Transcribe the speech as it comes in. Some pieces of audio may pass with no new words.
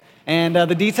And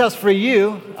the details for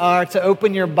you are to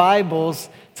open your Bibles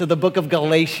to the book of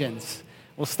Galatians.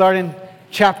 We'll start in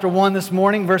chapter 1 this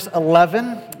morning, verse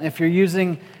 11. If you're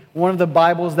using one of the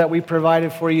Bibles that we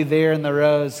provided for you there in the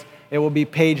rows, it will be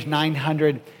page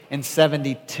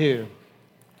 972.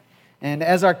 And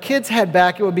as our kids head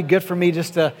back, it would be good for me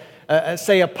just to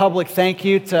say a public thank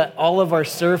you to all of our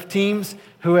serve teams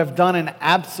who have done an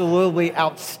absolutely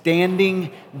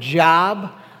outstanding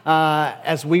job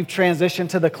as we've transitioned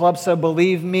to the club. So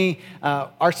believe me,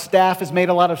 our staff has made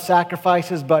a lot of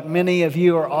sacrifices, but many of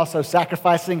you are also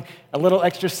sacrificing a little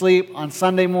extra sleep on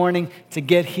Sunday morning to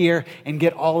get here and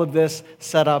get all of this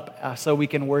set up so we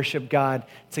can worship God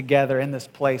together in this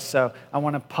place. So I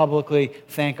want to publicly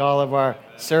thank all of our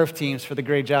serve teams for the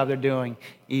great job they're doing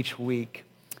each week.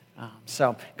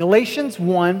 So Galatians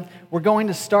 1, we're going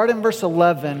to start in verse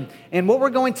 11, and what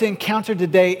we're going to encounter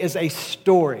today is a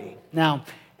story. Now,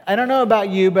 I don't know about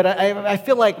you, but I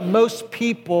feel like most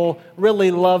people really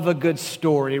love a good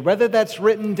story, whether that's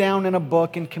written down in a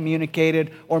book and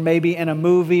communicated, or maybe in a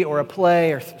movie or a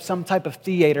play or some type of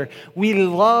theater. We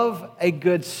love a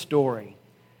good story.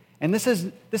 And this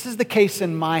is the case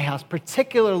in my house,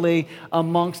 particularly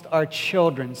amongst our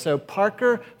children. So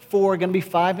Parker, 4, going to be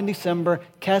 5 in December.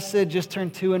 Kessid just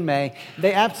turned 2 in May.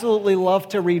 They absolutely love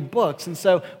to read books. And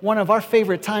so one of our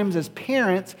favorite times as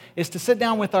parents is to sit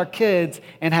down with our kids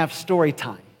and have story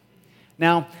time.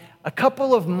 Now, a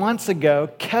couple of months ago,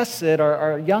 Kessid,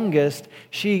 our youngest,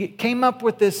 she came up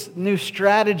with this new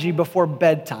strategy before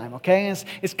bedtime, okay? And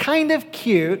it's kind of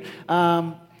cute.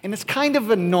 And it's kind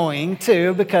of annoying,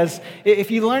 too, because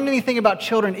if you learn anything about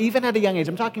children, even at a young age,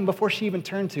 I'm talking before she even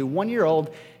turned 2,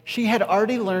 1-year-old, she had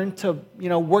already learned to,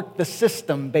 work the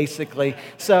system, basically.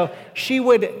 So she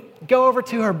would go over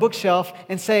to her bookshelf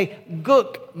and say,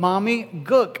 "Gook, Mommy,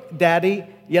 gook, Daddy."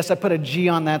 Yes, I put a G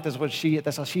on that.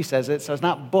 That's how she says it. So it's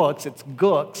not books, it's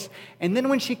gooks. And then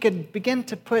when she could begin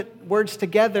to put words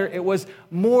together, it was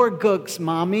more gooks,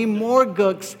 Mommy, more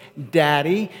gooks,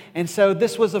 Daddy. And so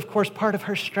this was, of course, part of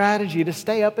her strategy to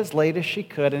stay up as late as she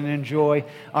could and enjoy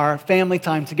our family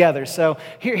time together. So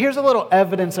here's a little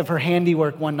evidence of her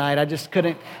handiwork one night. I just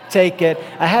couldn't take it.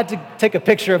 I had to take a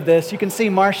picture of this. You can see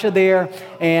Marcia there,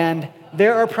 and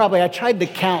there are probably, I tried to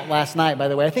count last night, by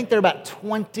the way, I think there are about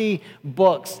 20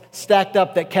 books stacked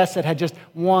up that Kessid had just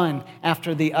one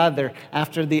after the other,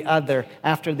 after the other,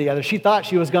 after the other. She thought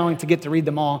she was going to get to read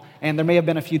them all, and there may have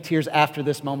been a few tears after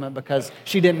this moment because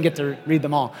she didn't get to read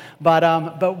them all.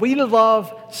 But we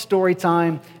love story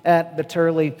time at the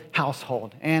Turley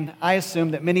household, and I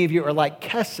assume that many of you are like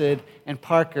Kessid and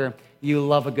Parker, you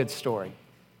love a good story.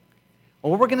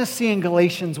 Well, what we're going to see in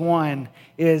Galatians 1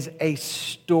 is a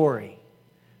story.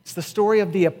 It's the story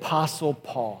of the Apostle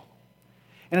Paul.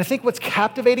 And I think what's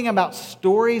captivating about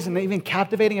stories, and even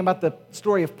captivating about the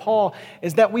story of Paul,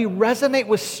 is that we resonate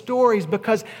with stories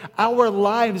because our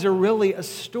lives are really a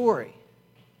story.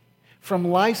 From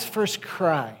life's first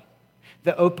cry,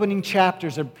 the opening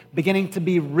chapters are beginning to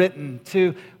be written,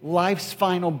 to life's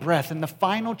final breath, and the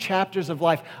final chapters of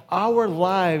life, our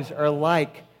lives are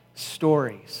like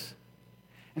stories.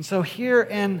 And so here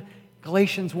in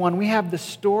Galatians 1, we have the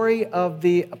story of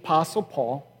the Apostle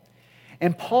Paul.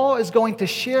 And Paul is going to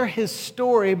share his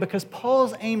story because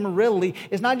Paul's aim really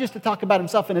is not just to talk about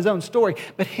himself and his own story,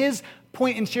 but his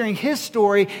point in sharing his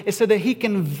story is so that he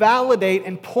can validate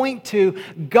and point to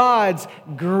God's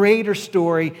greater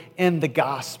story in the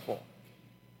gospel.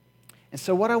 And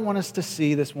so what I want us to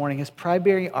see this morning, his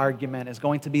primary argument is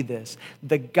going to be this: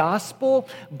 the gospel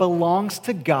belongs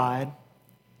to God,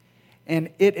 and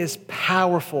it is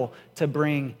powerful to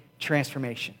bring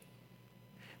transformation.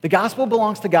 The gospel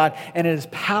belongs to God, and it is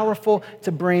powerful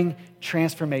to bring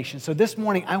transformation. So this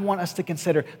morning, I want us to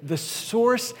consider the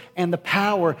source and the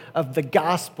power of the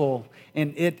gospel,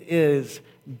 and it is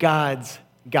God's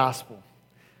gospel.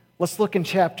 Let's look in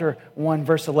chapter 1,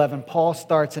 verse 11. Paul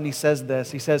starts and he says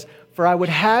this. He says, "For I would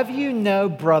have you know,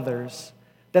 brothers,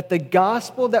 that the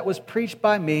gospel that was preached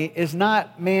by me is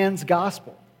not man's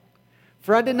gospel.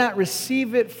 For I did not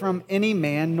receive it from any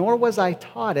man, nor was I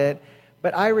taught it,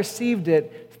 but I received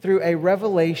it through a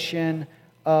revelation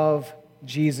of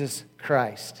Jesus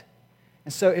Christ."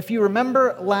 And so if you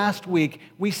remember last week,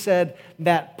 we said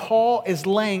that Paul is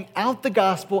laying out the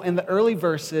gospel in the early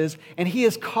verses, and he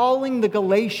is calling the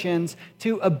Galatians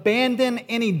to abandon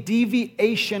any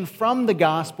deviation from the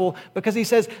gospel, because he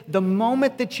says the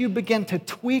moment that you begin to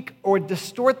tweak or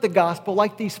distort the gospel,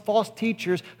 like these false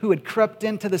teachers who had crept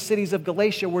into the cities of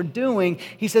Galatia were doing,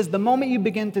 he says the moment you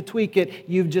begin to tweak it,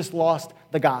 you've just lost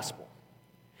the gospel.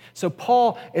 So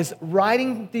Paul is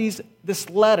writing this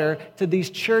letter to these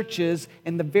churches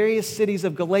in the various cities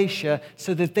of Galatia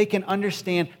so that they can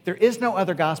understand there is no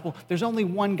other gospel, there's only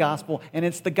one gospel, and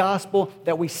it's the gospel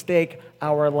that we stake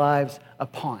our lives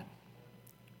upon.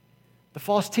 The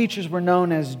false teachers were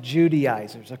known as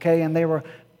Judaizers, okay? And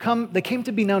they came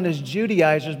to be known as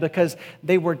Judaizers because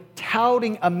they were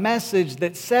touting a message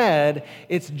that said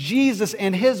it's Jesus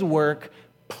and his work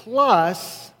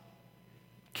plus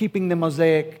keeping the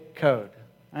Mosaic code.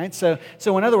 Right? So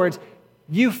in other words,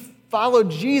 you follow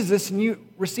Jesus and you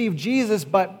receive Jesus,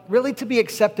 but really to be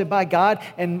accepted by God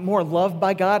and more loved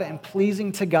by God and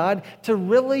pleasing to God, to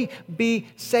really be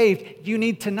saved, you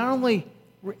need to not only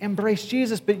embrace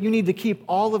Jesus, but you need to keep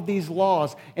all of these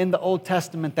laws in the Old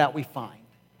Testament that we find.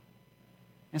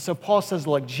 And so Paul says,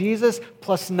 look, Jesus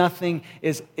plus nothing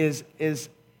is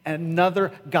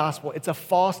another gospel. It's a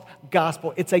false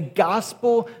gospel. It's a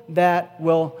gospel that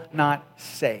will not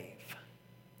save.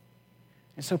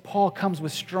 And so Paul comes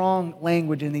with strong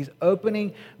language in these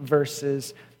opening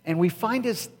verses, and we find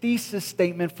his thesis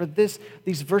statement for these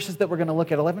verses that we're going to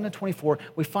look at, 11 to 24.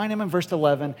 We find him in verse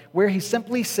 11, where he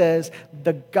simply says,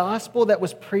 the gospel that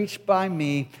was preached by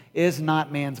me is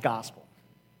not man's gospel.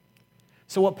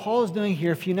 So what Paul is doing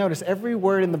here, if you notice, every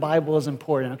word in the Bible is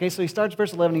important. Okay, so he starts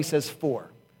verse 11, he says, for.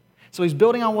 So he's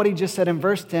building on what he just said in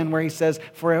verse 10, where he says,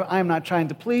 for I am not trying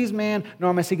to please man, nor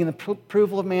am I seeking the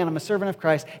approval of man. I'm a servant of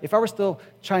Christ. If I were still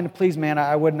trying to please man,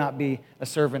 I would not be a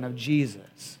servant of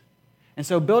Jesus. And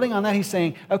so building on that, he's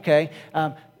saying, okay,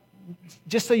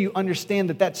 just so you understand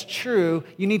that that's true,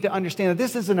 you need to understand that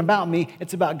this isn't about me,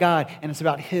 it's about God, and it's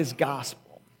about his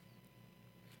gospel.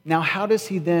 Now, how does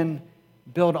he then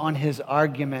build on his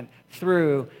argument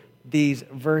through these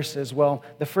verses? Well,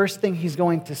 the first thing he's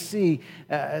going to say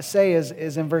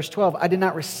is in verse 12, I did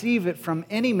not receive it from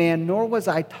any man, nor was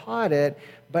I taught it,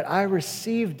 but I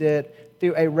received it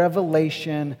through a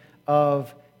revelation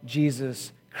of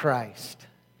Jesus Christ.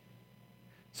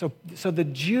 So the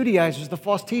Judaizers, the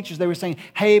false teachers, they were saying,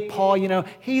 hey, Paul,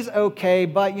 he's okay,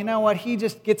 but you know what? He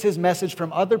just gets his message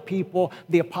from other people,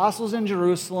 the apostles in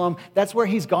Jerusalem. That's where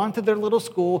he's gone to their little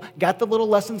school, got the little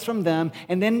lessons from them,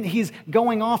 and then he's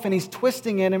going off and he's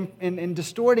twisting it and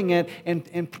distorting it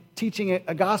and teaching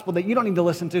a gospel that you don't need to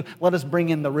listen to. Let us bring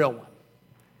in the real one.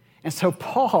 And so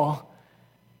Paul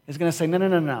is going to say,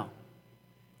 no.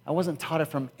 I wasn't taught it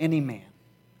from any man.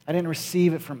 I didn't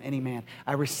receive it from any man.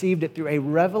 I received it through a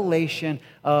revelation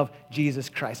of Jesus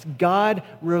Christ. God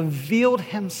revealed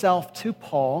himself to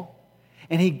Paul,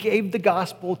 and he gave the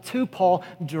gospel to Paul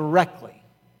directly.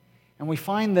 And we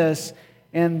find this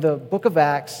in the book of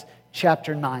Acts,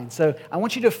 chapter 9. So I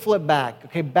want you to flip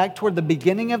back, back toward the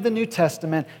beginning of the New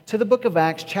Testament to the book of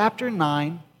Acts, chapter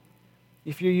 9.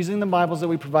 If you're using the Bibles that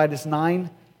we provide, it's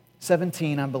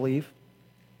 9:17, I believe.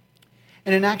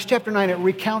 And in Acts chapter 9, it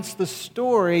recounts the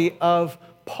story of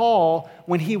Paul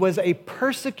when he was a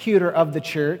persecutor of the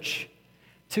church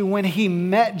to when he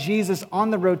met Jesus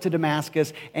on the road to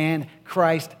Damascus and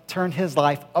Christ turned his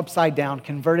life upside down,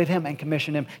 converted him, and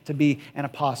commissioned him to be an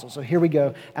apostle. So here we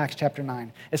go, Acts chapter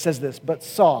 9. It says this, but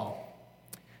Saul,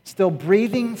 still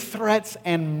breathing threats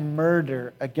and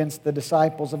murder against the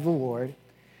disciples of the Lord,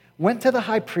 went to the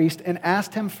high priest and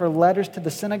asked him for letters to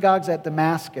the synagogues at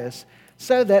Damascus,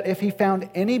 so that if he found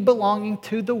any belonging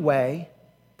to the way,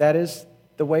 that is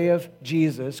the way of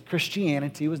Jesus,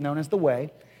 Christianity was known as the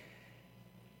way,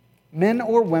 men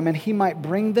or women, he might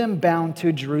bring them bound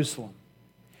to Jerusalem.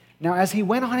 Now, as he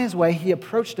went on his way, he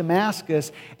approached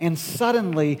Damascus, and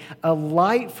suddenly a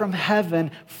light from heaven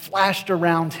flashed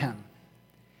around him.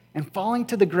 And falling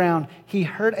to the ground, he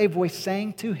heard a voice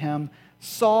saying to him,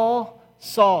 Saul,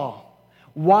 Saul,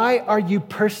 why are you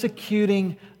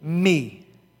persecuting me?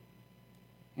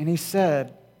 And he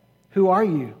said, who are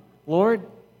you, Lord?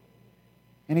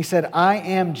 And he said, I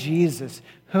am Jesus,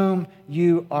 whom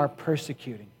you are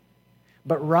persecuting.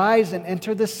 But rise and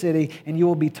enter the city, and you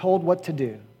will be told what to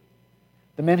do.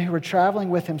 The men who were traveling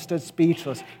with him stood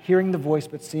speechless, hearing the voice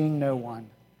but seeing no one.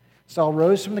 Saul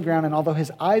rose from the ground, and although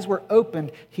his eyes were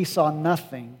opened, he saw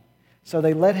nothing. So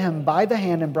they led him by the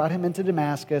hand and brought him into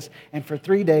Damascus, and for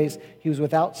 3 days he was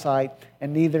without sight,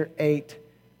 and neither ate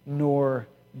nor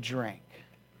drank.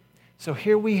 So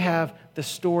here we have the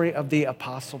story of the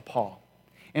Apostle Paul.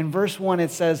 In verse 1,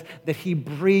 it says that he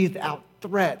breathed out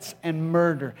threats and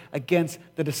murder against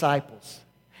the disciples.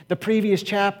 The previous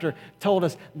chapter told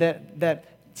us that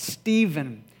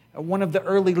Stephen, one of the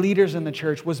early leaders in the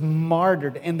church, was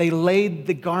martyred, and they laid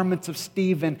the garments of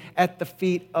Stephen at the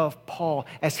feet of Paul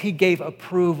as he gave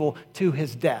approval to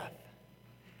his death.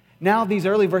 Now these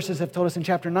early verses have told us in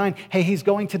chapter 9, hey, he's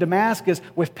going to Damascus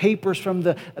with papers from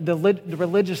the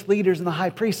religious leaders and the high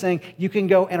priest saying, you can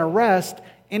go and arrest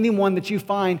anyone that you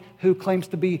find who claims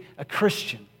to be a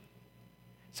Christian.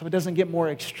 So it doesn't get more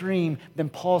extreme than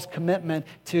Paul's commitment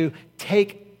to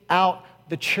take out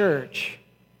the church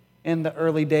in the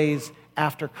early days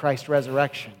after Christ's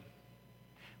resurrection.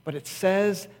 But it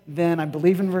says then, I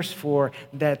believe in verse 4,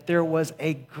 that there was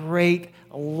a great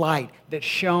light that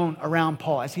shone around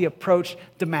Paul as he approached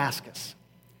Damascus.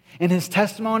 In his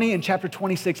testimony in chapter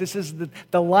 26, it says that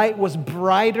the light was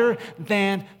brighter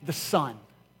than the sun.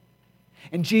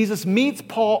 And Jesus meets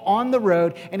Paul on the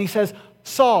road and he says,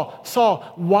 Saul,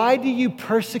 Saul, why do you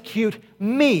persecute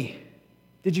me?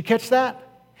 Did you catch that?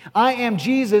 I am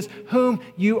Jesus whom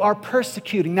you are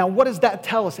persecuting. Now, what does that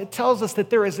tell us? It tells us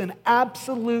that there is an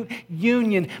absolute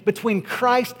union between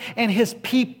Christ and his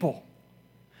people.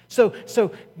 So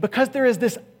because there is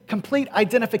this complete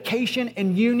identification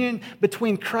and union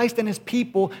between Christ and his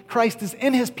people, Christ is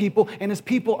in his people and his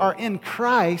people are in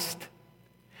Christ,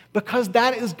 because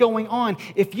that is going on,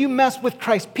 if you mess with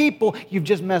Christ's people, you've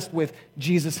just messed with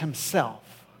Jesus himself.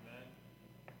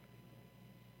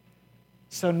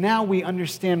 So now we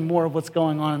understand more of what's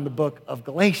going on in the book of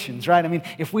Galatians, right? I mean,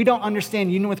 if we don't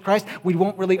understand union with Christ, we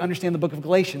won't really understand the book of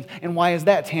Galatians. And why is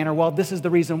that, Tanner? Well, this is the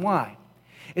reason why.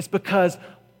 It's because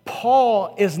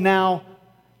Paul is now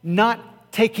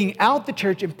not taking out the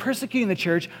church and persecuting the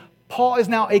church. Paul is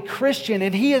now a Christian,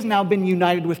 and he has now been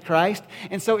united with Christ.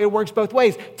 And so it works both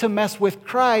ways. To mess with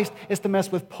Christ is to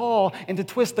mess with Paul, and to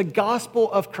twist the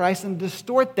gospel of Christ and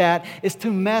distort that is to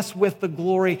mess with the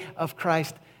glory of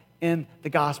Christ in the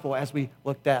gospel, as we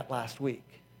looked at last week.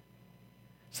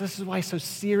 So this is why he's so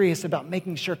serious about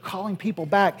making sure, calling people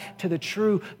back to the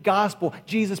true gospel.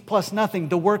 Jesus plus nothing,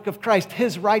 the work of Christ,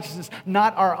 his righteousness,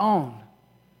 not our own.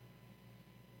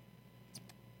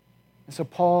 And so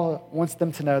Paul wants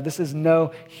them to know this is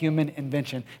no human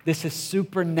invention. This is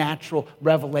supernatural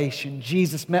revelation.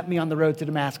 Jesus met me on the road to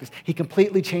Damascus. He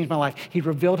completely changed my life. He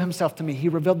revealed himself to me. He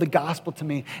revealed the gospel to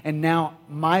me. And now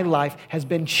my life has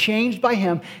been changed by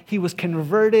him. He was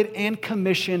converted and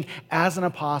commissioned as an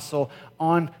apostle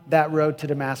on that road to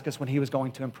Damascus when he was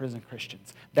going to imprison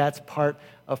Christians. That's part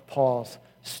of Paul's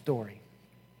story.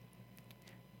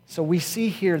 So we see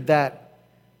here that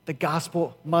the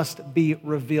gospel must be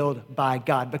revealed by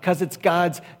God. Because it's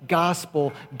God's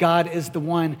gospel, God is the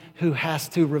one who has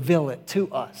to reveal it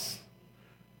to us.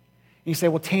 You say,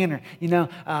 well, Tanner,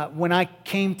 when I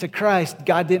came to Christ,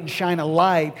 God didn't shine a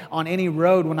light on any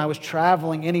road when I was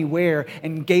traveling anywhere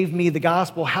and gave me the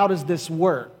gospel. How does this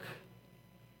work?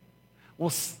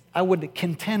 Well, I would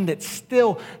contend that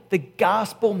still the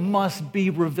gospel must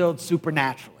be revealed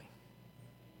supernaturally.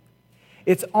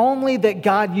 It's only that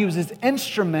God uses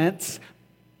instruments,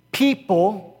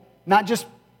 people, not just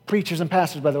preachers and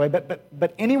pastors, by the way,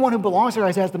 but anyone who belongs to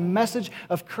Christ, has the message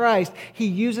of Christ. He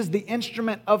uses the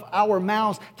instrument of our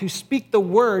mouths to speak the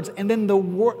words, and then the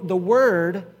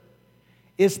word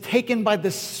is taken by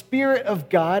the Spirit of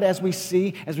God, as we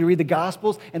see, as we read the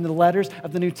Gospels and the letters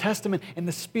of the New Testament, and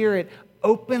the Spirit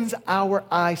opens our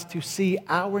eyes to see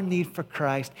our need for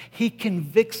Christ. He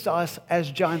convicts us, as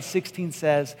John 16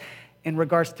 says, in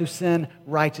regards to sin,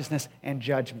 righteousness, and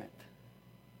judgment.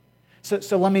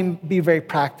 So let me be very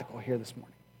practical here this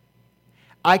morning.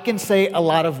 I can say a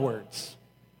lot of words.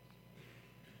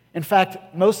 In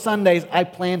fact, most Sundays I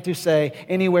plan to say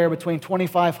anywhere between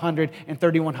 2,500 and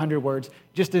 3,100 words,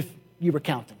 just if you were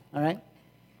counting, all right?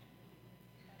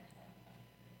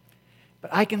 But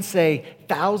I can say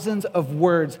thousands of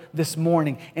words this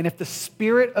morning, and if the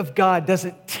Spirit of God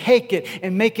doesn't take it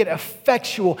and make it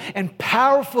effectual and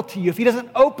powerful to you, if He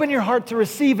doesn't open your heart to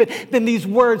receive it, then these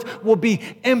words will be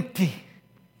empty.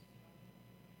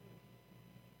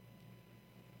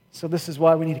 So this is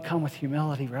why we need to come with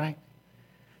humility, right?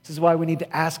 This is why we need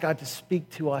to ask God to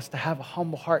speak to us, to have a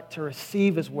humble heart, to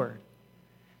receive His word.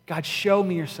 God, show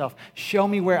me yourself. Show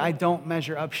me where I don't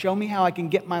measure up. Show me how I can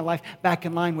get my life back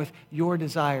in line with your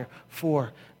desire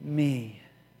for me.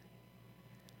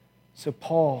 So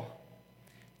Paul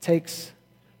takes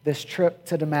this trip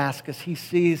to Damascus. He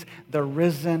sees the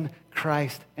risen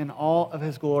Christ in all of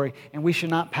His glory, and we should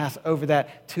not pass over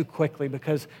that too quickly,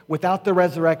 because without the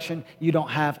resurrection, you don't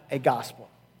have a gospel.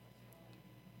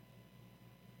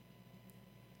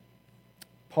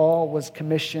 Paul was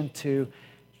commissioned to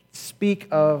speak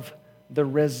of the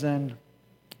risen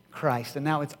Christ. And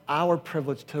now it's our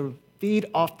privilege to feed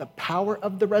off the power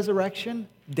of the resurrection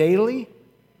daily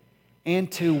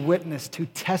and to witness, to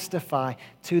testify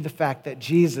to the fact that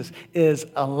Jesus is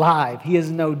alive. He is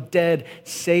no dead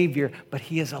Savior, but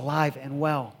He is alive and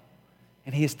well.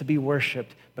 And he is to be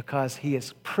worshiped because he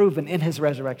has proven in his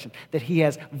resurrection that he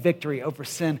has victory over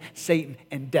sin, Satan,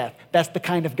 and death. That's the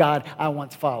kind of God I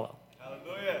want to follow.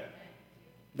 Hallelujah.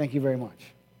 Thank you very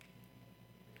much.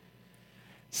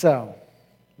 So,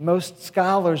 most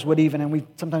scholars would even, and we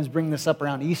sometimes bring this up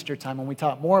around Easter time when we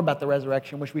talk more about the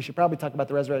resurrection, which we should probably talk about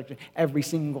the resurrection every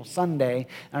single Sunday,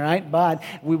 all right? But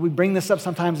we bring this up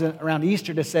sometimes around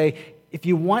Easter to say, if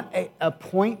you want a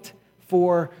point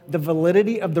for the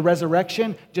validity of the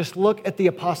resurrection, just look at the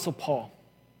Apostle Paul.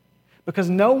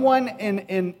 Because no one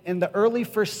in the early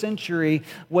first century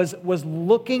was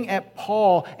looking at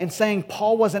Paul and saying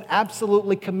Paul wasn't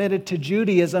absolutely committed to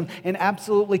Judaism and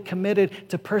absolutely committed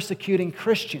to persecuting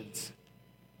Christians.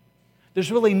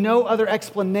 There's really no other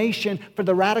explanation for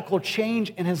the radical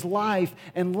change in his life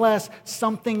unless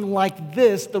something like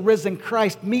this, the risen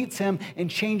Christ, meets him and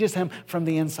changes him from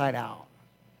the inside out.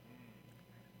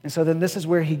 And so then this is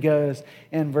where he goes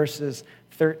in verses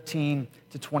 13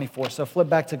 to 24. So flip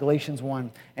back to Galatians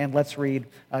 1 and let's read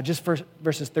just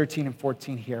verses 13 and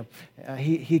 14 here.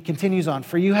 He continues on.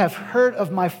 For you have heard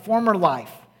of my former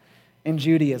life in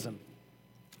Judaism,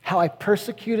 how I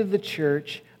persecuted the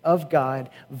church of God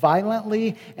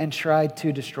violently and tried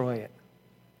to destroy it.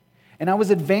 And I was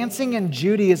advancing in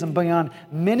Judaism beyond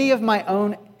many of my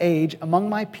own age among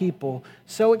my people,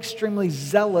 so extremely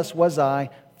zealous was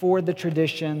I for the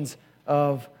traditions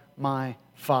of my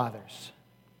fathers.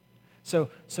 So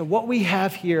what we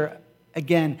have here,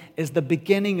 again, is the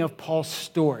beginning of Paul's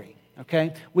story,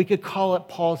 okay? We could call it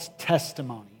Paul's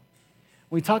testimony.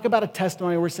 When we talk about a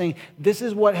testimony, we're saying, this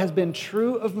is what has been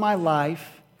true of my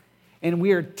life, and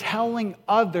we are telling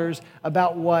others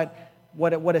about what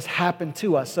has happened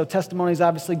to us. So testimonies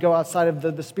obviously go outside of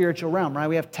the spiritual realm, right?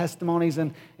 We have testimonies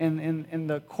in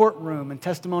the courtroom and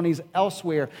testimonies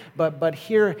elsewhere. But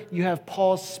here you have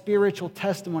Paul's spiritual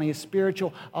testimony, his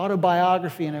spiritual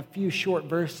autobiography in a few short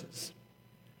verses.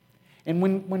 And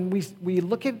when we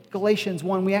look at Galatians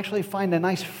 1, we actually find a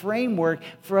nice framework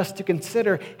for us to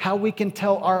consider how we can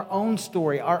tell our own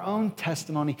story, our own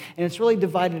testimony. And it's really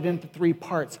divided into three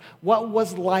parts. What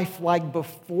was life like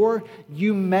before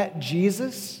you met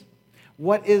Jesus?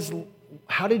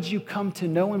 How did you come to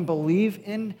know and believe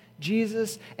in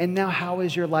Jesus? And now how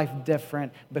is your life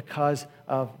different because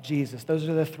of Jesus? Those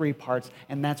are the three parts,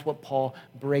 and that's what Paul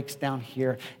breaks down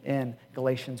here in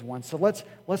Galatians 1. So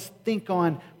let's think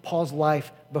on Paul's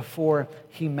life before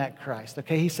he met Christ.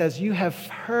 Okay, he says, you have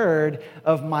heard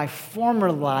of my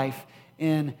former life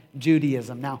in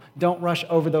Judaism. Now, don't rush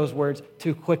over those words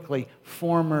too quickly.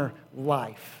 Former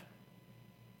life.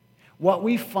 What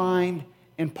we find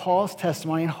in Paul's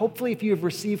testimony, and hopefully if you have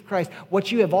received Christ,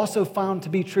 what you have also found to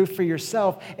be true for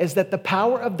yourself is that the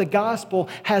power of the gospel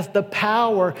has the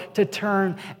power to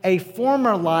turn a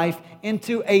former life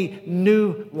into a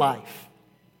new life.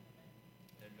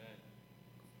 Amen.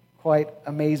 Quite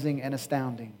amazing and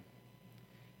astounding.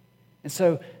 And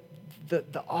so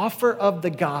the offer of the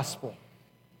gospel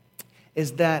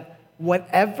is that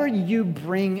whatever you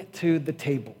bring to the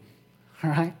table, all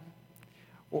right?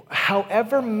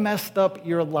 However messed up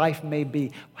your life may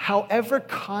be, however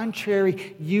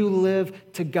contrary you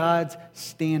live to God's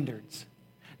standards,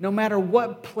 no matter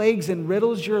what plagues and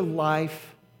riddles your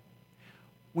life,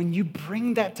 when you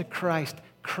bring that to Christ,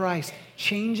 Christ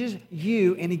changes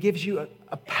you and he gives you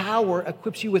a power,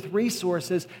 equips you with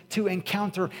resources to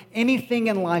encounter anything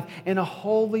in life in a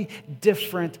wholly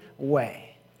different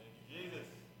way.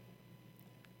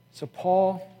 So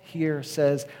Paul here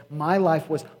says, my life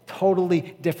was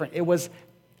totally different. It was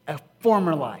a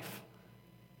former life.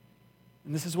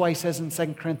 And this is why he says in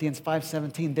 2 Corinthians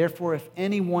 5:17, therefore, if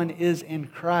anyone is in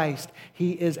Christ,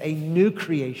 he is a new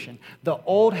creation. The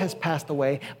old has passed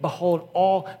away. Behold,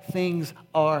 all things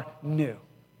are new.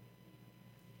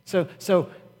 So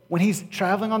when he's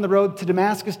traveling on the road to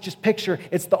Damascus, just picture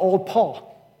it's the old Paul.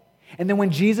 And then when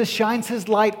Jesus shines his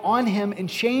light on him and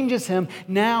changes him,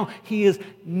 now he is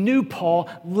new Paul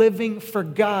living for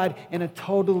God in a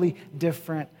totally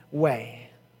different way.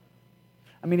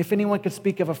 I mean, if anyone could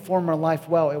speak of a former life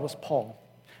well, it was Paul.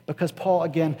 Because Paul,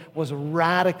 again, was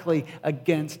radically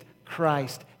against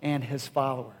Christ and his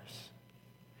followers.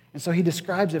 And so he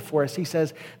describes it for us. He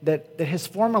says that his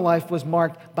former life was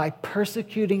marked by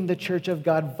persecuting the church of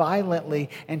God violently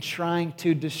and trying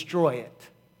to destroy it.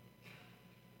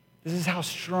 This is how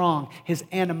strong his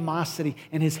animosity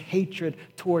and his hatred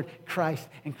toward Christ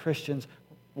and Christians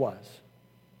was.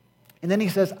 And then he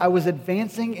says, I was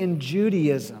advancing in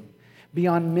Judaism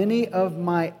beyond many of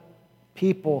my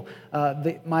people,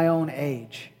 my own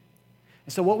age.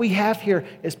 And so what we have here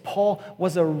is Paul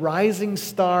was a rising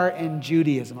star in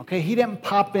Judaism, okay? He didn't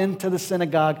pop into the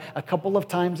synagogue a couple of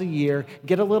times a year,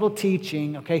 get a little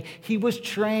teaching, okay? He was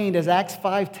trained, as Acts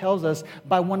 5 tells us,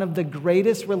 by one of the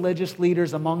greatest religious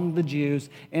leaders among the Jews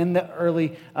in the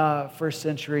early first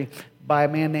century, by a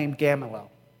man named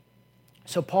Gamaliel.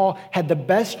 So Paul had the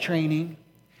best training.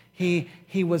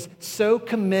 He was so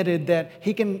committed that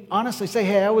he can honestly say,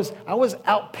 hey, I was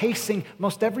outpacing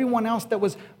most everyone else that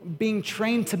was being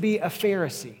trained to be a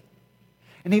Pharisee.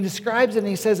 And he describes it and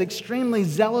he says, extremely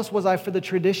zealous was I for the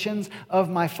traditions of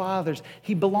my fathers.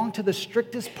 He belonged to the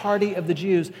strictest party of the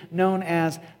Jews known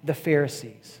as the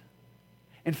Pharisees.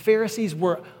 And Pharisees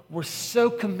were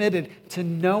so committed to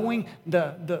knowing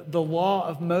the law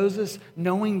of Moses,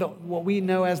 knowing what we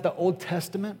know as the Old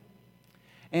Testament.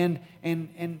 And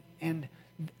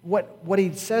what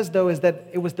he says, though, is that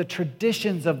it was the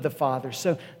traditions of the fathers.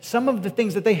 So some of the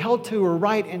things that they held to were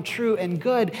right and true and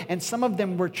good, and some of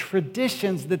them were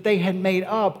traditions that they had made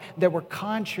up that were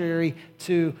contrary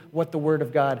to what the Word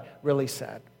of God really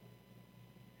said.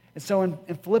 And so in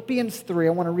Philippians 3, I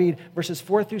want to read verses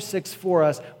 4 through 6 for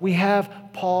us. We have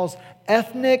Paul's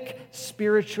ethnic,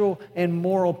 spiritual, and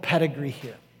moral pedigree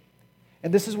here.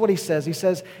 And this is what he says. He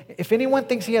says, if anyone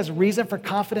thinks he has reason for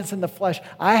confidence in the flesh,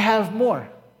 I have more.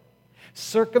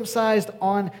 Circumcised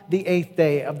on the 8th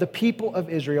day, of the people of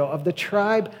Israel, of the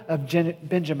tribe of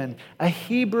Benjamin, a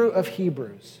Hebrew of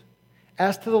Hebrews.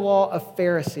 As to the law, a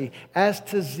Pharisee. As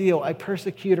to zeal, a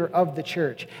persecutor of the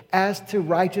church. As to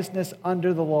righteousness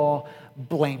under the law,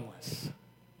 blameless.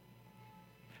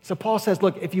 So Paul says,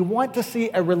 look, if you want to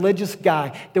see a religious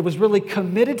guy that was really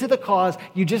committed to the cause,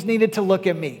 you just needed to look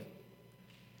at me.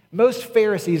 Most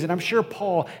Pharisees, and I'm sure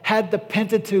Paul, had the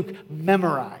Pentateuch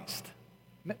memorized.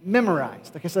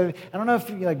 Okay, so I don't know if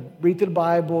you read through the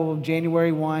Bible,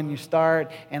 January 1, you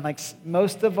start, and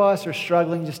most of us are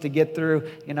struggling just to get through,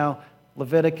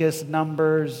 Leviticus,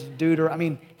 Numbers,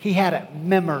 Deuteronomy. He had it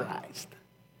memorized.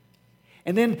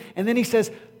 And then he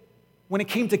says, when it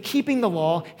came to keeping the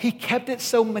law, he kept it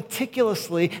so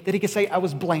meticulously that he could say, I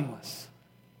was blameless.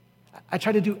 I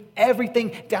try to do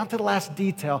everything down to the last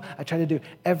detail. I try to do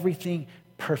everything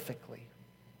perfectly.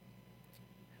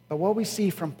 But what we see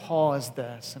from Paul is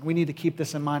this, and we need to keep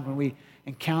this in mind when we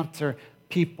encounter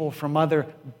people from other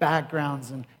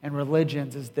backgrounds and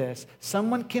religions, is this.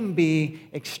 Someone can be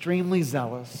extremely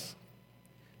zealous.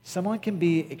 Someone can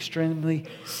be extremely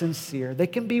sincere. They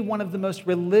can be one of the most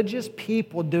religious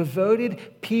people,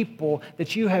 devoted people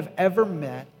that you have ever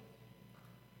met,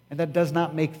 and that does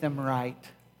not make them right.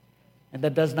 And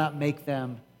that does not make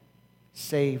them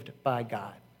saved by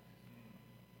God.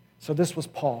 So this was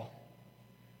Paul.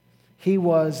 He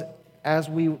was, as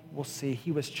we will see,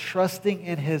 he was trusting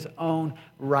in his own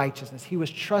righteousness. He was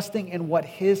trusting in what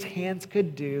his hands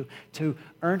could do to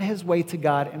earn his way to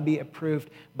God and be approved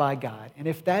by God. And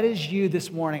if that is you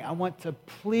this morning, I want to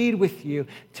plead with you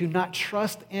to not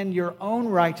trust in your own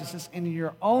righteousness and in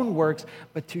your own works,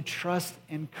 but to trust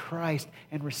in Christ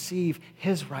and receive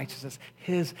his righteousness,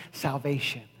 his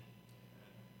salvation.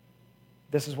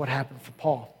 This is what happened for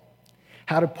Paul.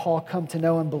 How did Paul come to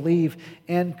know and believe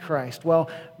in Christ? Well,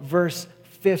 verse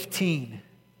 15.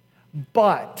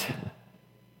 But,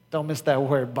 don't miss that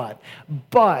word,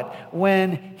 but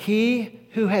when he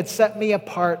who had set me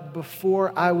apart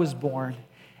before I was born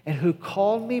and who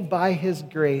called me by his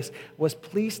grace was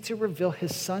pleased to reveal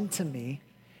his Son to me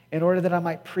in order that I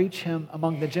might preach him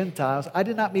among the Gentiles, I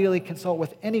did not merely consult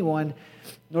with anyone,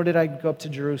 nor did I go up to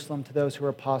Jerusalem to those who were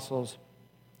apostles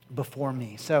before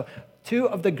me. So, two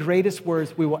of the greatest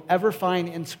words we will ever find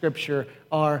in Scripture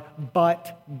are,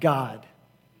 but God.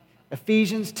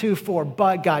 Ephesians 2:4,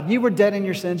 but God. You were dead in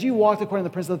your sins. You walked according to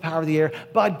the principle of the power of the air.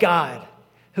 But God,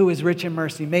 who is rich in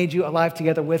mercy, made you alive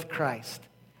together with Christ.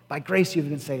 By grace you've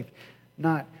been saved,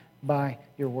 not by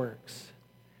your works.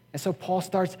 And so Paul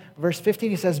starts, verse 15,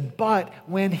 he says, but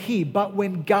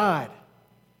when God.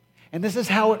 And this is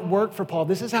how it worked for Paul.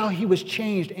 This is how he was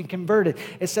changed and converted.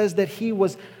 It says that he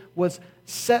was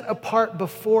set apart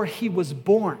before he was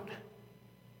born.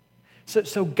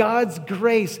 So God's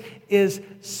grace is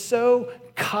so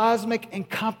cosmic and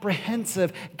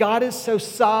comprehensive. God is so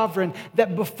sovereign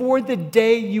that before the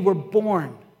day you were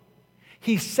born,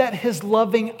 he set his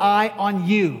loving eye on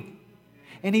you.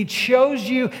 And he chose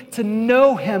you to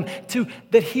know him,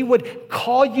 that he would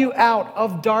call you out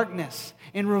of darkness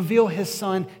and reveal his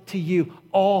Son to you,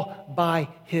 all by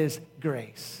his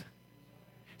grace.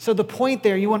 So the point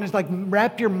there, you want to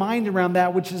wrap your mind around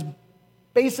that, which is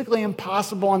basically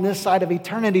impossible on this side of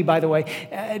eternity, by the way.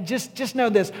 Just know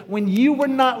this. When you were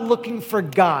not looking for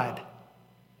God,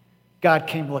 God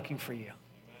came looking for you.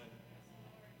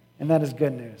 And that is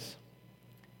good news.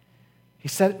 He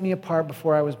set me apart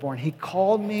before I was born. He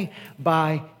called me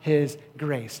by his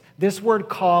grace. This word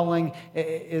calling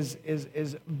is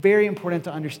very important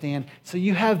to understand. So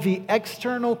you have the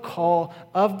external call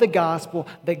of the gospel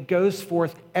that goes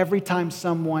forth every time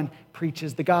someone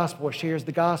preaches the gospel or shares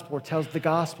the gospel or tells the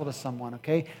gospel to someone,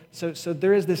 okay? So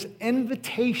there is this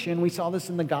invitation. We saw this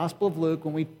in the Gospel of Luke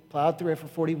when we plowed through it for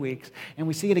 40 weeks, and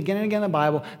we see it again and again in the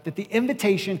Bible, that the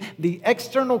invitation, the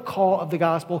external call of the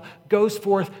gospel goes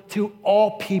forth to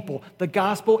all people. The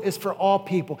gospel is for all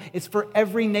people. It's for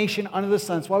every nation under the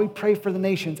sun. That's why we pray for the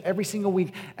nations every single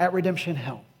week at Redemption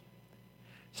Hill.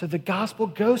 So the gospel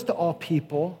goes to all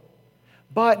people,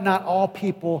 but not all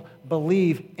people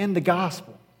believe in the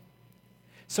gospel.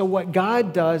 So what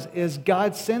God does is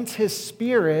God sends his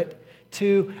Spirit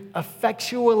to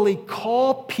effectually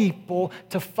call people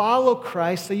to follow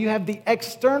Christ. So you have the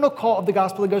external call of the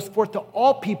gospel that goes forth to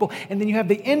all people, and then you have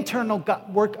the internal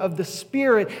work of the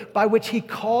Spirit by which he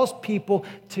calls people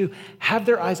to have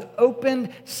their eyes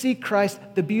opened, see Christ,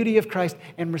 the beauty of Christ,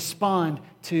 and respond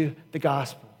to the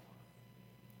gospel.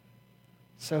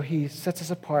 So he sets us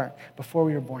apart before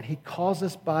we were born. He calls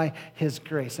us by his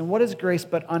grace. And what is grace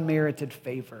but unmerited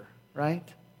favor, right?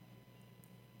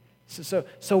 So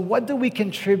what do we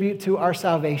contribute to our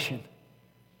salvation?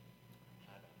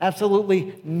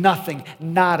 Absolutely nothing.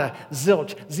 Nada.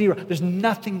 Zilch. Zero. There's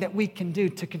nothing that we can do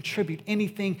to contribute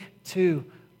anything to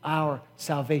our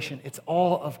salvation. It's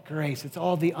all of grace. It's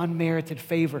all the unmerited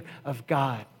favor of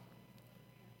God.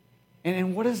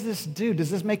 And what does this do? Does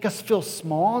this make us feel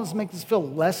small? Does this make us feel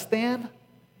less than?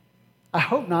 I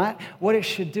hope not. What it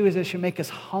should do is it should make us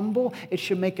humble. It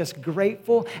should make us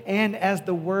grateful. And as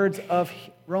the words of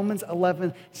Romans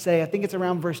 11 say, I think it's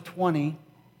around verse 20,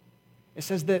 it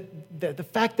says that the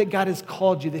fact that God has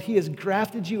called you, that he has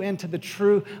grafted you into the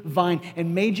true vine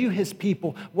and made you his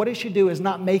people, what it should do is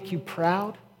not make you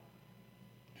proud,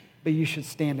 but you should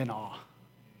stand in awe.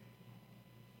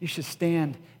 You should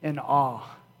stand in awe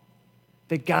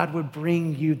that God would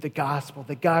bring you the gospel,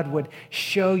 that God would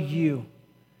show you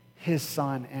his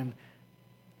son and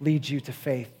lead you to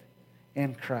faith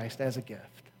in Christ as a gift.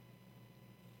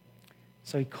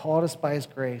 So he called us by his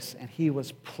grace, and he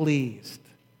was pleased.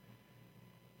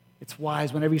 It's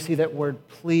wise whenever you see that word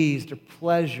pleased or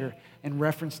pleasure in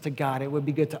reference to God, it would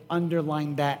be good to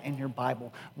underline that in your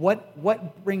Bible.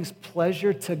 What brings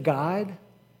pleasure to God?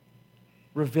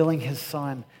 Revealing his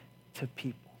son to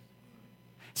people.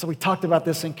 So we talked about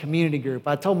this in community group.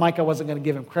 I told Mike I wasn't going to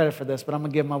give him credit for this, but I'm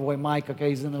going to give my boy Mike, okay?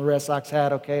 He's in the Red Sox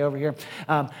hat, okay, over here.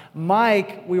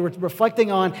 Mike, we were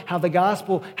reflecting on how the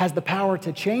gospel has the power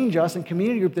to change us in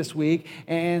community group this week.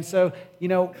 And so,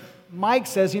 Mike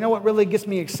says, what really gets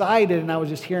me excited? And I was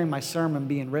just hearing my sermon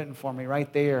being written for me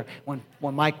right there when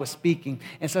Mike was speaking.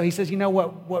 And so he says,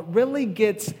 what really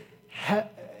gets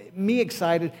me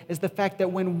excited is the fact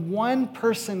that when one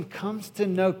person comes to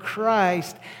know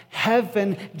Christ,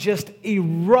 heaven just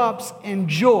erupts in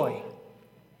joy.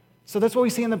 So that's what we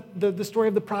see in the story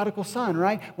of the prodigal son,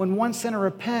 right? When one sinner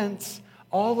repents,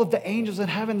 all of the angels in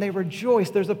heaven, they rejoice.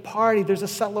 There's a party, there's a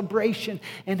celebration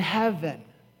in heaven.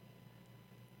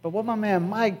 But what my man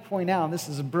Mike pointed out, and this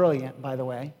is brilliant, by the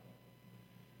way,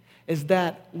 is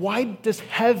that why does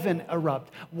heaven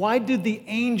erupt? Why do the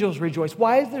angels rejoice?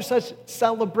 Why is there such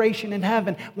celebration in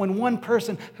heaven when one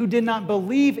person who did not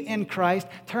believe in Christ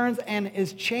turns and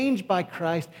is changed by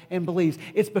Christ and believes?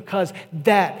 It's because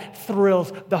that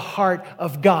thrills the heart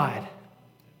of God.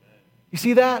 You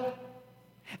see that?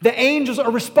 The angels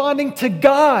are responding to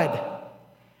God.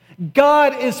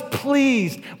 God is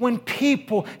pleased when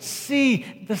people see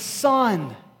the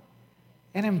Son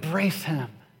and embrace him.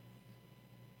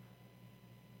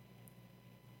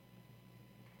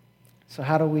 So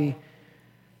how do we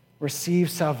receive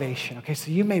salvation? Okay,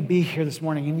 so you may be here this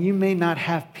morning and you may not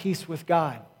have peace with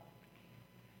God.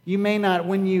 You may not,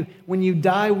 when you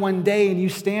die one day and you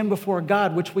stand before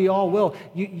God, which we all will,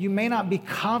 you may not be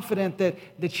confident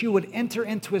that you would enter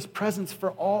into his presence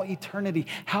for all eternity.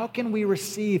 How can we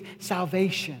receive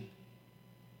salvation?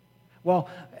 Well,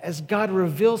 as God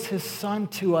reveals his son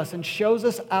to us and shows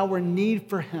us our need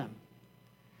for him,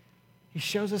 he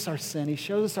shows us our sin. He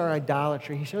shows us our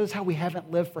idolatry. He shows us how we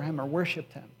haven't lived for him or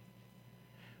worshiped him.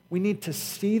 We need to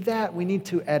see that. We need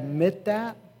to admit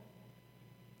that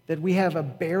we have a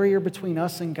barrier between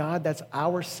us and God. That's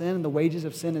our sin, and the wages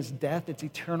of sin is death. It's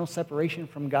eternal separation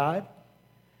from God.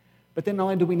 But then not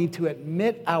only do we need to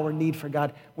admit our need for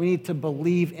God, we need to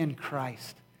believe in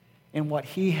Christ and what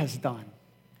he has done.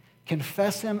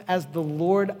 Confess him as the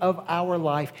Lord of our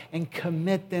life and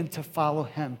commit then to follow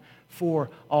him for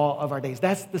all of our days.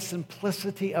 That's the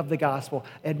simplicity of the gospel.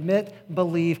 Admit,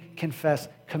 believe, confess,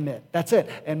 commit. That's it.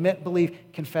 Admit, believe,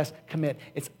 confess, commit.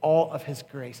 It's all of his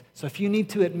grace. So if you need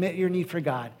to admit your need for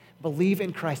God, believe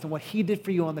in Christ and what he did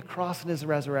for you on the cross and his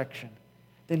resurrection,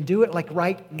 then do it like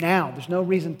right now. There's no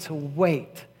reason to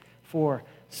wait for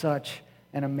such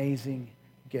an amazing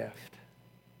gift.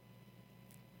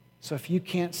 So if you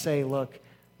can't say, look,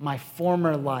 my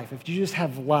former life, if you just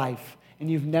have life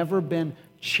and you've never been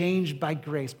changed by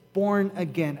grace, born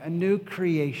again, a new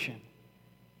creation,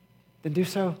 then do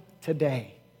so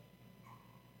today.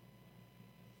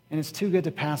 And it's too good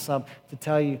to pass up to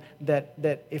tell you that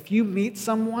if you meet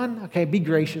someone, okay, be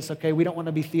gracious, okay? We don't want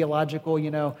to be theological,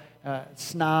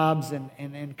 snobs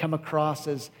and come across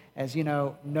as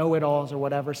know-it-alls or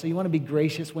whatever. So you want to be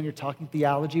gracious when you're talking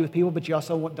theology with people, but you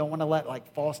also don't want to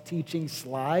let false teaching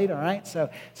slide, all right? So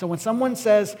when someone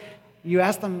says, you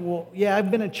ask them, well, yeah, I've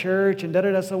been to church and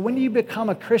da-da-da, so when do you become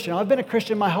a Christian? I've been a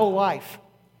Christian my whole life.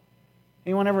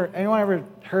 Anyone ever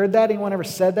heard that? Anyone ever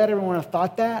said that? Anyone ever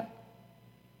thought that?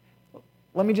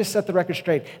 Let me just set the record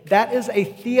straight. That is a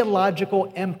theological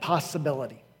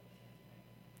impossibility.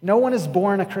 No one is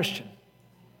born a Christian.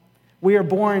 We are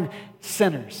born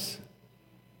sinners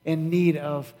in need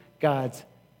of God's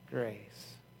grace.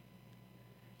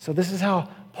 So this is how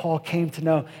Paul came to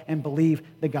know and believe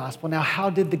the gospel. Now, how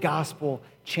did the gospel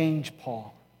change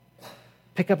Paul?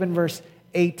 Pick up in verse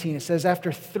 18. It says,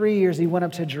 after 3 years, he went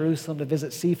up to Jerusalem to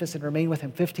visit Cephas and remained with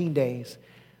him 15 days.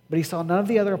 But he saw none of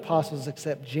the other apostles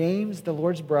except James, the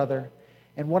Lord's brother.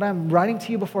 And what I'm writing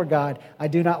to you before God, I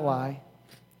do not lie.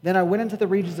 Then I went into the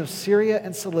regions of Syria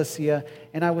and Cilicia,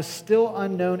 and I was still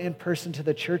unknown in person to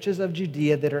the churches of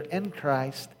Judea that are in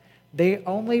Christ. They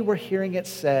only were hearing it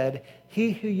said,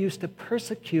 he who used to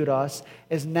persecute us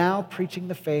is now preaching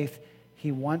the faith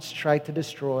he once tried to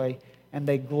destroy, and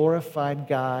they glorified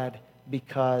God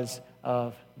because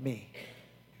of me.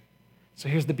 So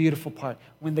here's the beautiful part.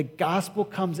 When the gospel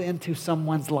comes into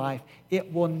someone's life,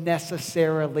 it will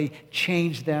necessarily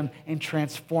change them and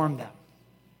transform them.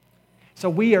 So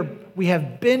we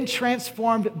have been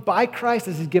transformed by Christ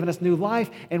as he's given us new life,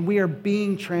 and we are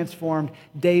being transformed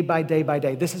day by day by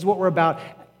day. This is what we're about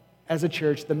as a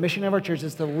church. The mission of our church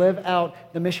is to live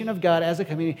out the mission of God as a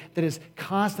community that is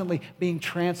constantly being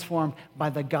transformed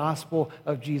by the gospel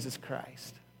of Jesus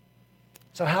Christ.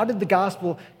 So how did the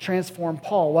gospel transform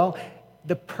Paul? Well,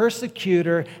 the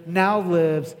persecutor now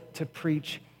lives to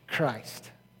preach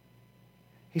Christ.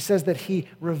 He says that he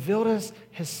revealed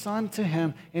his son to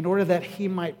him in order that he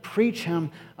might preach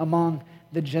him among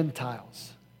the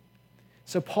Gentiles.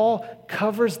 So Paul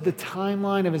covers the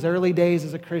timeline of his early days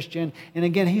as a Christian. And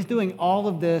again, he's doing all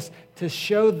of this to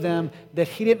show them that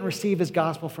he didn't receive his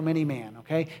gospel from any man,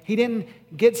 okay? He didn't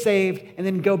get saved and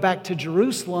then go back to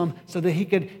Jerusalem so that he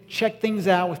could check things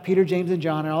out with Peter, James, and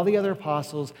John and all the other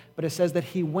apostles. But it says that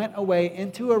he went away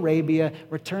into Arabia,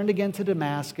 returned again to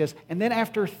Damascus, and then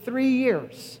after 3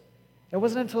 years, it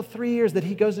wasn't until 3 years that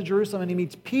he goes to Jerusalem and he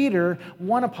meets Peter,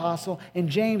 one apostle, and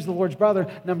James, the Lord's brother,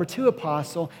 number 2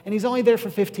 apostle, and he's only there for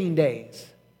 15 days.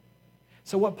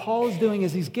 So what Paul is doing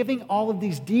is he's giving all of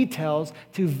these details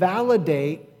to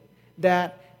validate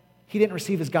that he didn't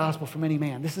receive his gospel from any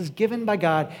man. This is given by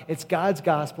God. It's God's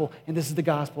gospel, and this is the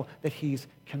gospel that he's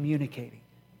communicating.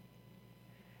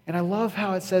 And I love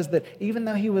how it says that even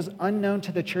though he was unknown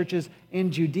to the churches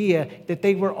in Judea, that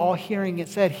they were all hearing it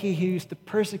said, he who used to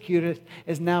persecute us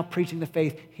is now preaching the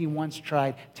faith he once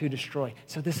tried to destroy.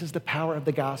 So this is the power of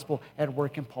the gospel at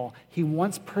work in Paul. He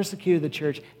once persecuted the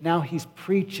church. Now he's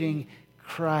preaching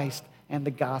Christ and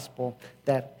the gospel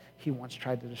that he once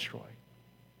tried to destroy.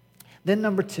 Then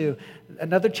number 2,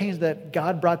 another change that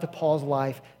God brought to Paul's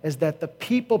life is that the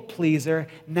people pleaser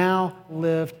now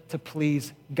lived to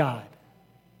please God.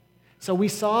 So we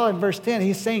saw in verse 10,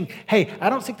 he's saying, hey,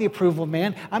 I don't seek the approval of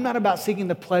man. I'm not about seeking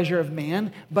the pleasure of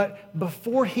man. But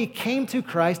before he came to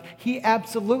Christ, he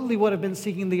absolutely would have been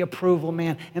seeking the approval of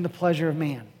man and the pleasure of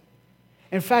man.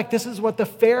 In fact, this is what the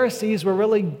Pharisees were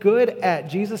really good at.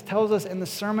 Jesus tells us in the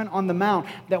Sermon on the Mount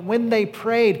that when they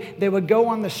prayed, they would go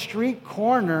on the street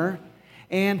corner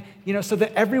and, so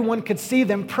that everyone could see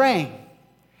them praying.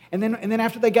 And then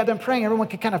after they got done praying, everyone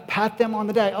could kind of pat them on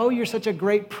the back. Oh, you're such a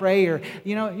great prayer.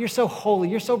 You're so holy.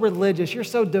 You're so religious. You're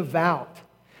so devout.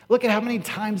 Look at how many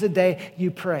times a day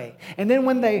you pray. And then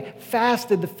when they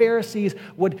fasted, the Pharisees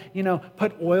would,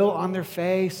 put oil on their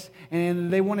face.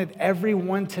 And they wanted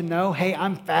everyone to know, hey,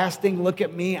 I'm fasting. Look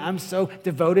at me. I'm so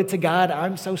devoted to God.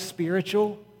 I'm so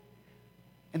spiritual.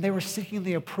 And they were seeking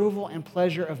the approval and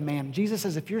pleasure of man. Jesus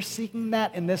says, if you're seeking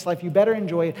that in this life, you better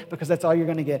enjoy it because that's all you're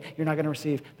going to get. You're not going to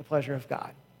receive the pleasure of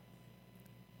God.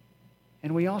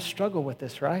 And we all struggle with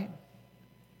this, right?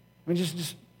 I mean,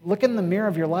 just look in the mirror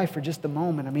of your life for just a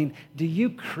moment. I mean, do you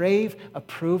crave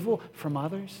approval from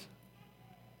others?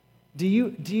 Do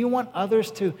you want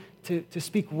others to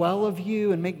speak well of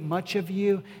you and make much of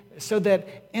you so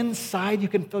that inside you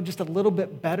can feel just a little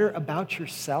bit better about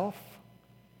yourself?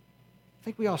 I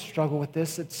think we all struggle with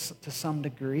this to some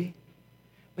degree.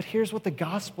 But here's what the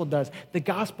gospel does. The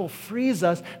gospel frees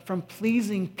us from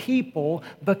pleasing people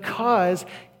because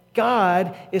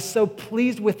God is so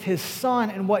pleased with his Son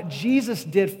and what Jesus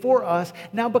did for us.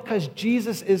 Now because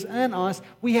Jesus is in us,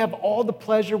 we have all the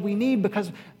pleasure we need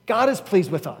because God is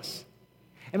pleased with us.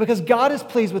 And because God is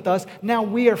pleased with us, now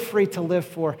we are free to live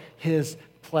for his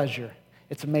pleasure.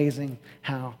 It's amazing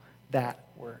how that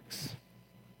works.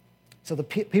 So the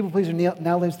people pleaser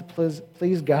now lives to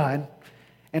please God.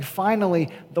 And finally,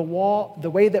 the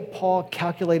way that Paul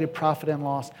calculated profit and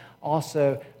loss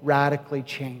also radically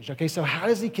changed. Okay, so how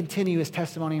does he continue his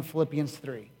testimony in Philippians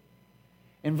 3?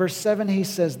 In verse 7, he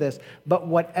says this, "But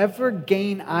whatever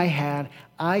gain I had,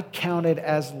 I counted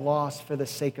as loss for the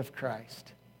sake of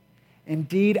Christ.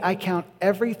 Indeed, I count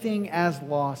everything as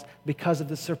loss because of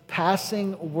the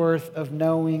surpassing worth of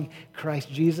knowing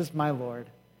Christ Jesus my Lord.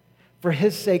 For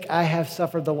his sake, I have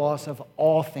suffered the loss of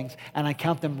all things, and I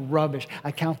count them rubbish.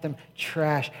 I count them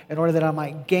trash, in order that I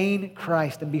might gain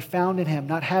Christ and be found in him,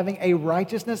 not having a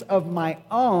righteousness of my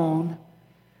own,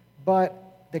 but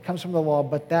that comes from the law,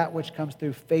 but that which comes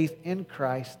through faith in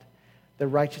Christ, the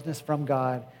righteousness from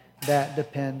God that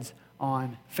depends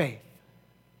on faith."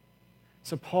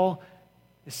 So Paul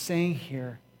is saying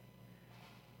here,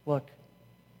 look,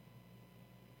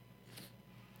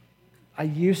 I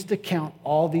used to count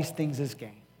all these things as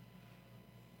gain.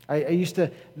 I used to,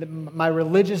 my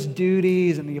religious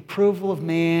duties and the approval of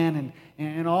man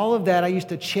and all of that, I used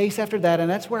to chase after that, and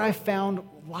that's where I found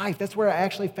life. That's where I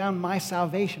actually found my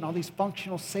salvation, all these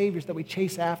functional saviors that we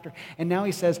chase after. And now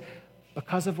he says,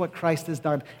 because of what Christ has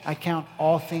done, I count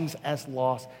all things as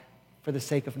loss for the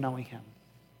sake of knowing him.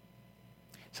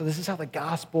 So this is how the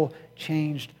gospel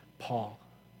changed Paul.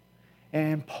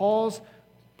 And Paul's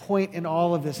point in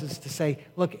all of this is to say,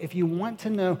 look, if you want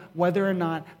to know whether or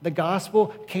not the gospel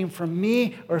came from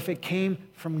me or if it came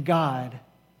from God,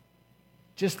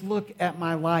 just look at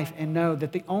my life and know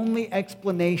that the only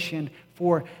explanation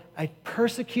for a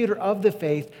persecutor of the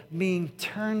faith being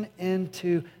turned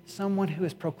into someone who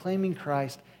is proclaiming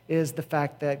Christ is the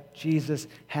fact that Jesus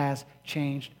has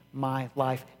changed my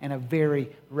life in a very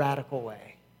radical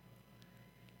way.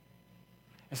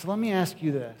 And so let me ask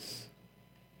you this.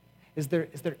 Is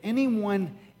there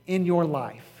anyone in your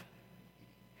life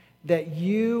that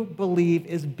you believe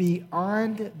is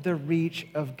beyond the reach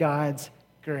of God's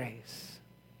grace?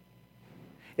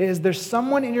 Is there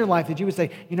someone in your life that you would say,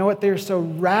 you know what, they're so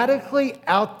radically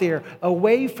out there,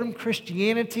 away from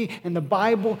Christianity and the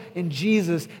Bible and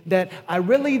Jesus, that I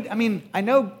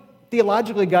know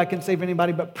theologically God can save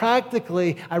anybody, but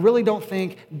practically, I really don't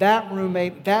think that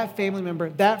roommate, that family member,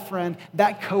 that friend,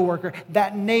 that coworker,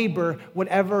 that neighbor would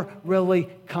ever really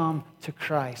come to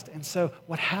Christ. And so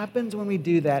what happens when we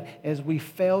do that is we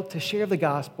fail to share the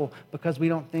gospel because we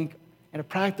don't think, in a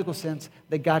practical sense,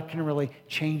 that God can really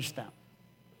change them.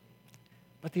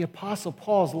 But the Apostle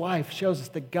Paul's life shows us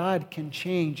that God can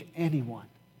change anyone.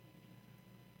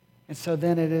 And so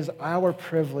then it is our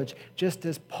privilege, just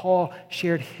as Paul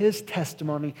shared his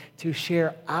testimony, to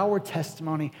share our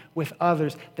testimony with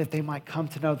others that they might come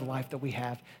to know the life that we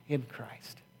have in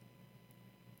Christ.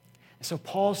 And so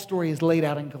Paul's story is laid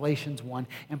out in Galatians 1,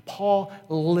 and Paul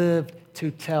lived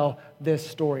to tell this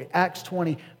story. Acts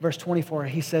 20, verse 24,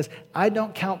 he says, "I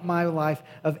don't count my life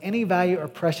of any value or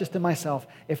precious to myself,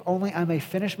 if only I may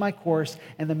finish my course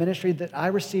and the ministry that I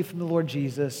received from the Lord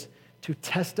Jesus, to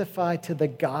testify to the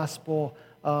gospel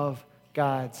of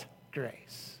God's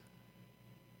grace."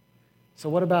 So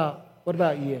what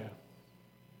about you?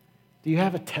 Do you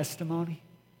have a testimony?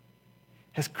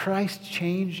 Has Christ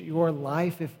changed your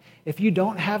life? If you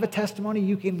don't have a testimony,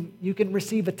 you can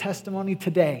receive a testimony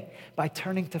today by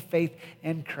turning to faith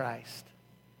in Christ.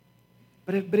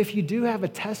 But if you do have a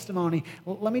testimony,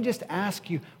 well, let me just ask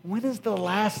you, when is the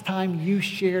last time you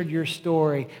shared your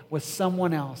story with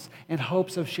someone else in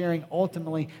hopes of sharing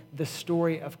ultimately the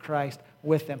story of Christ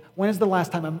with them? When is the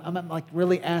last time? I'm like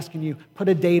really asking you, put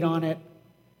a date on it,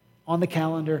 on the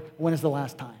calendar. When is the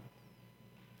last time?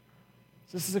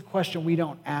 So this is a question we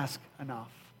don't ask enough.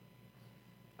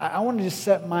 I want to just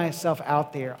set myself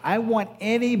out there. I want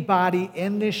anybody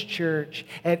in this church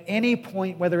at any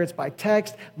point, whether it's by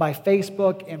text, by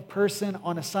Facebook, in person,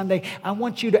 on a Sunday, I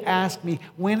want you to ask me,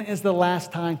 when is the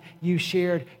last time you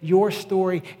shared your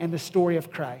story and the story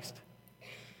of Christ?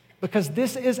 Because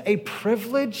this is a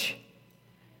privilege,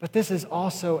 but this is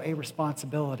also a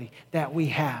responsibility that we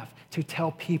have to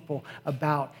tell people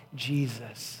about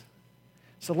Jesus.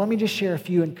 So let me just share a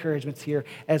few encouragements here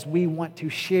as we want to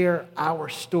share our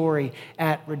story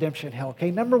at Redemption Hill.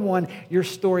 Okay, number one, your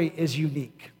story is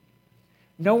unique.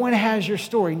 No one has your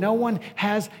story. No one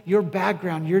has your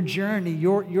background, your journey,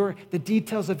 the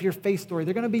details of your faith story.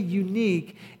 They're going to be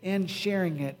unique in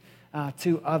sharing it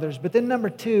to others. But then number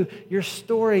two, your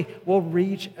story will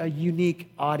reach a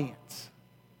unique audience.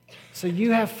 So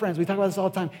you have friends. We talk about this all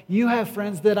the time. You have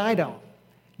friends that I don't.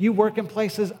 You work in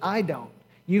places I don't.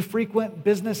 You frequent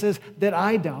businesses that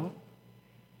I don't.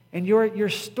 And your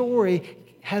story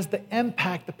has the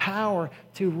impact, the power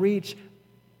to reach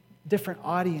different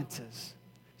audiences.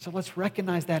 So let's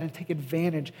recognize that and take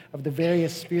advantage of the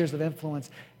various spheres of influence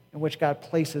in which God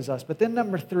places us. But then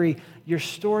number three, your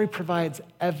story provides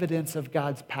evidence of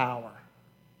God's power.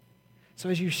 So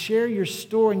as you share your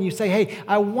story and you say, hey,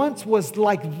 I once was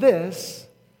like this,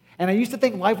 and I used to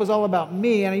think life was all about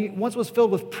me, and I once was filled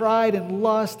with pride and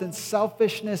lust and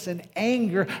selfishness and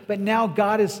anger, but now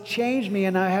God has changed me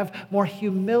and I have more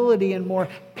humility and more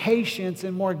patience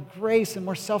and more grace and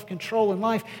more self-control in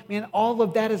life. Man, all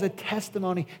of that is a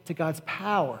testimony to God's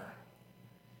power.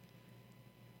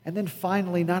 And then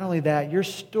finally, not only that, your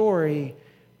story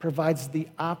provides the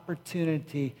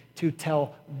opportunity to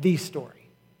tell the story.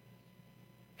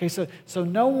 Okay, so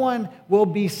no one will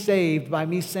be saved by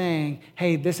me saying,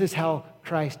 hey, this is how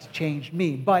Christ changed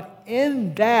me. But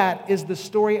in that is the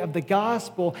story of the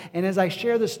gospel. And as I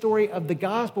share the story of the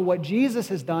gospel, what Jesus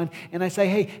has done, and I say,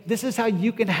 hey, this is how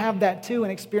you can have that too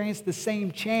and experience the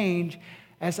same change,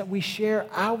 as that we share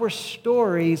our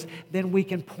stories, then we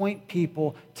can point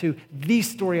people to the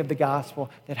story of the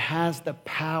gospel that has the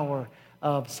power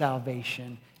of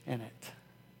salvation in it.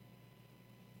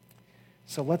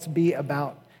 So let's be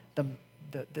about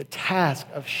the task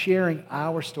of sharing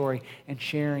our story and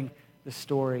sharing the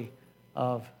story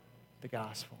of the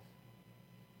gospel.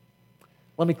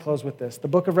 Let me close with this. The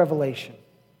book of Revelation.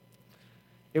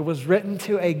 It was written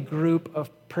to a group of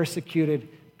persecuted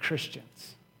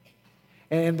Christians.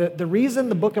 And the reason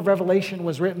the book of Revelation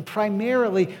was written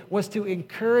primarily was to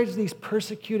encourage these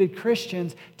persecuted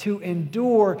Christians to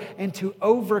endure and to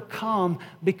overcome,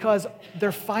 because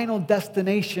their final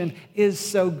destination is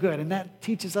so good. And that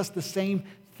teaches us the same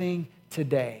thing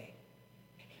today.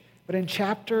 But in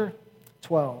chapter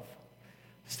 12,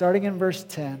 starting in verse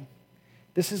 10,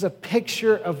 this is a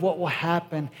picture of what will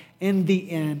happen in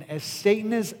the end as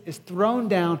Satan is thrown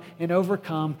down and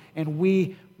overcome, and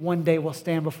we one day will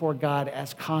stand before God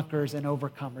as conquerors and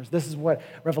overcomers. This is what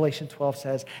Revelation 12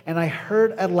 says. And I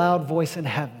heard a loud voice in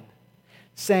heaven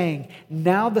saying,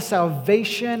 now the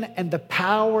salvation and the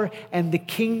power and the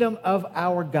kingdom of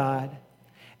our God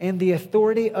and the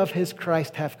authority of his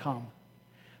Christ have come.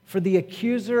 For the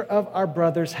accuser of our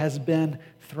brothers has been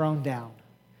thrown down,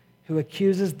 who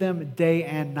accuses them day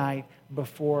and night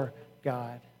before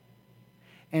God.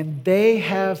 And they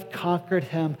have conquered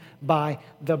him by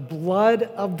the blood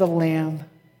of the Lamb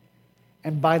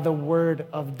and by the word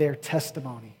of their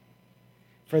testimony.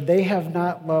 For they have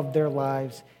not loved their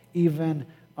lives even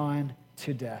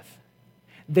unto death.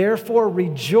 Therefore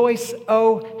rejoice,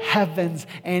 O heavens,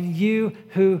 and you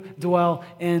who dwell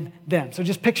in them. So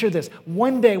just picture this.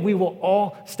 One day we will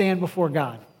all stand before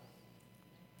God.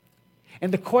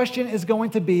 And the question is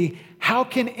going to be, how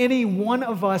can any one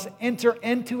of us enter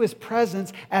into his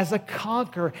presence as a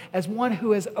conqueror, as one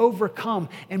who has overcome?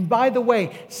 And by the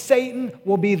way, Satan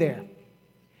will be there.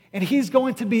 And he's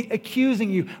going to be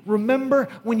accusing you. Remember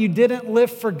when you didn't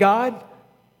live for God?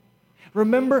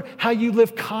 Remember how you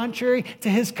lived contrary to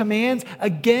his commands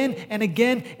again and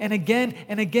again and again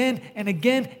and again and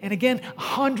again and again.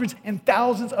 Hundreds and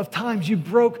thousands of times you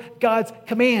broke God's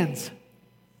commands.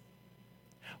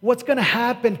 What's going to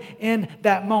happen in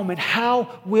that moment?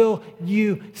 How will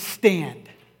you stand?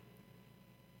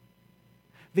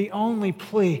 The only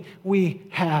plea we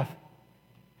have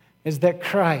is that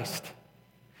Christ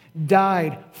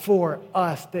died for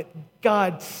us, that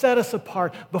God set us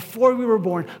apart before we were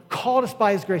born, called us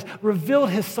by his grace,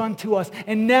 revealed his son to us,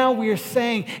 and now we are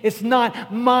saying it's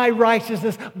not my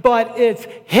righteousness, but it's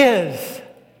his.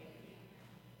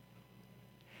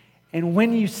 And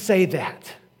when you say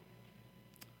that,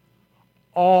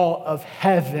 all of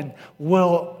heaven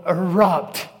will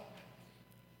erupt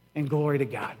in glory to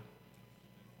God.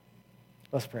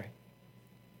 Let's pray.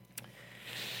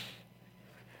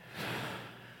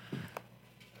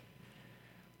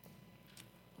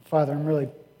 Father, I'm really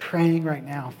praying right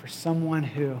now for someone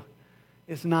who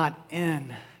is not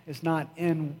in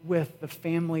with the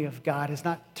family of God, has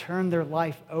not turned their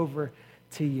life over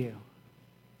to you.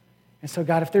 And so,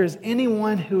 God, if there is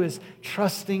anyone who is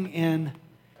trusting in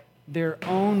their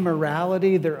own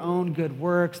morality, their own good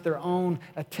works, their own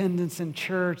attendance in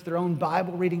church, their own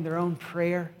Bible reading, their own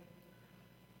prayer,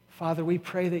 Father, we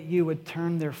pray that you would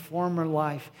turn their former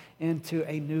life into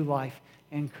a new life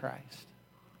in Christ.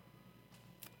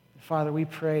 Father, we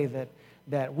pray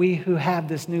that we who have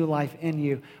this new life in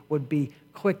you would be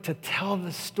quick to tell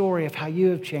the story of how you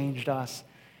have changed us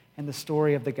and the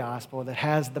story of the gospel that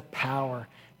has the power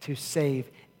to save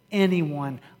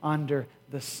anyone under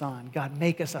the sun. God,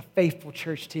 make us a faithful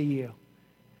church to you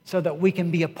so that we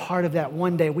can be a part of that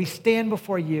one day. We stand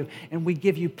before you and we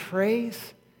give you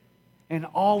praise, and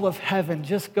all of heaven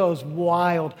just goes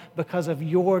wild because of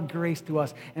your grace to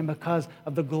us and because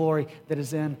of the glory that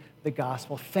is in the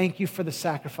gospel. Thank you for the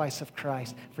sacrifice of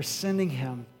Christ, for sending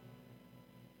him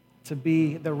to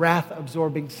be the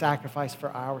wrath-absorbing sacrifice for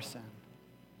our sin.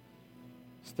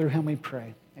 It's through him we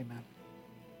pray. Amen.